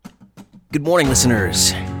Good morning,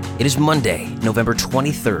 listeners. It is Monday, November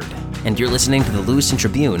 23rd, and you're listening to the Lewiston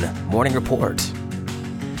Tribune Morning Report.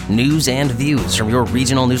 News and views from your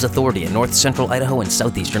regional news authority in north central Idaho and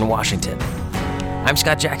southeastern Washington. I'm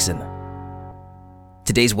Scott Jackson.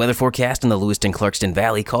 Today's weather forecast in the Lewiston-Clarkston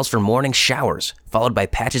Valley calls for morning showers, followed by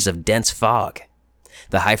patches of dense fog.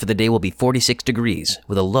 The high for the day will be 46 degrees,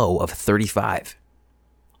 with a low of 35.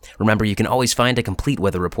 Remember, you can always find a complete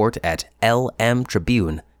weather report at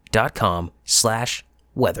lmtribune.com/weather.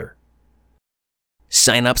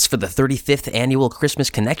 Sign-ups for the 35th Annual Christmas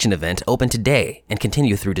Connection event open today and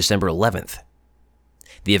continue through December 11th.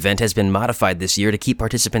 The event has been modified this year to keep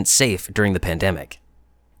participants safe during the pandemic.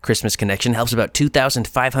 Christmas Connection helps about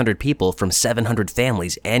 2,500 people from 700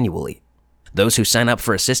 families annually. Those who sign up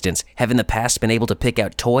for assistance have in the past been able to pick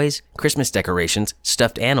out toys, Christmas decorations,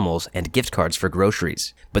 stuffed animals, and gift cards for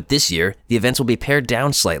groceries. But this year, the events will be pared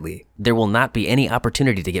down slightly. There will not be any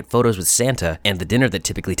opportunity to get photos with Santa, and the dinner that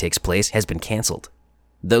typically takes place has been canceled.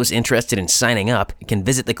 Those interested in signing up can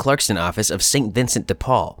visit the Clarkston office of St. Vincent de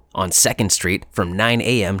Paul on 2nd Street from 9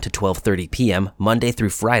 a.m. to 12:30 p.m. Monday through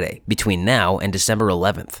Friday between now and December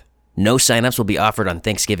 11th. No sign-ups will be offered on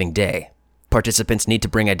Thanksgiving Day. Participants need to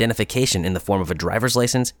bring identification in the form of a driver's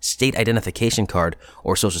license, state identification card,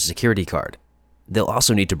 or social security card. They'll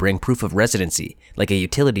also need to bring proof of residency, like a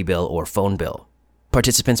utility bill or phone bill.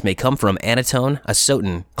 Participants may come from Annatone,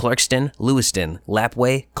 Asotin, Clarkston, Lewiston,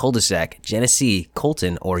 Lapwai, Cul-de-sac, Genesee,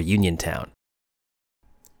 Colton, or Uniontown.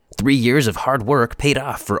 3 years of hard work paid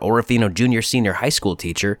off for Orofino Junior-Senior High School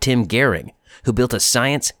teacher Tim Gehring, who built a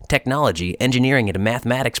science, technology, engineering, and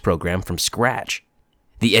mathematics program from scratch.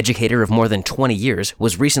 The educator of more than 20 years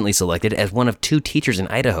was recently selected as one of 2 teachers in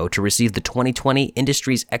Idaho to receive the 2020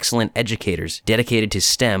 Industry's Excellent Educators Dedicated to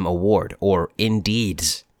STEM Award, or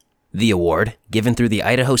INDEEDS. The award, given through the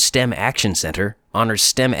Idaho STEM Action Center, honors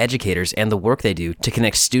STEM educators and the work they do to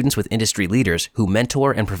connect students with industry leaders who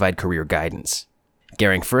mentor and provide career guidance.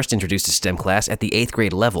 Gehring first introduced a STEM class at the 8th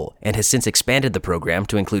grade level and has since expanded the program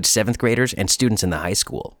to include 7th graders and students in the high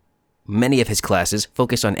school. Many of his classes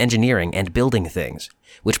focus on engineering and building things,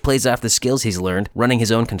 which plays off the skills he's learned running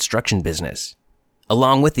his own construction business.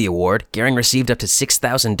 Along with the award, Gehring received up to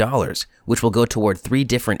 $6,000, which will go toward 3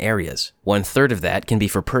 different areas. 1/3 of that can be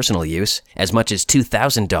for personal use, as much as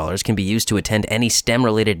 $2,000 can be used to attend any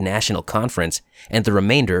STEM-related national conference, and the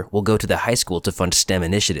remainder will go to the high school to fund STEM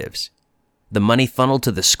initiatives. The money funneled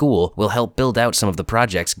to the school will help build out some of the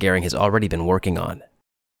projects Gehring has already been working on.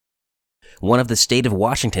 One of the state of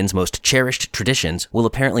Washington's most cherished traditions will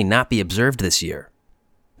apparently not be observed this year.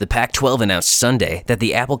 The Pac-12 announced Sunday that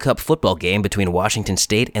the Apple Cup football game between Washington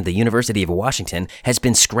State and the University of Washington has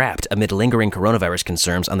been scrapped amid lingering coronavirus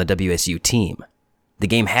concerns on the WSU team. The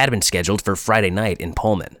game had been scheduled for Friday night in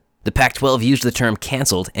Pullman. The Pac-12 used the term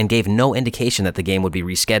canceled and gave no indication that the game would be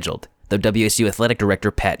rescheduled, though WSU Athletic Director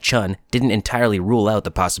Pat Chun didn't entirely rule out the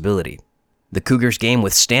possibility. The Cougars game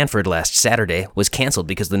with Stanford last Saturday was canceled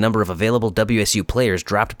because the number of available WSU players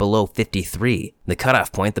dropped below 53, the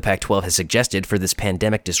cutoff point the Pac-12 has suggested for this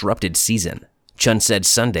pandemic-disrupted season. Chun said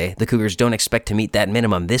Sunday the Cougars don't expect to meet that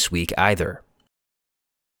minimum this week either.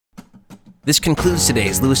 This concludes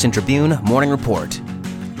today's Lewiston Tribune Morning Report.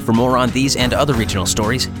 For more on these and other regional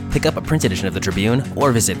stories, pick up a print edition of the Tribune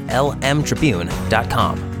or visit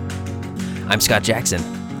lmtribune.com. I'm Scott Jackson,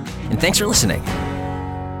 and thanks for listening.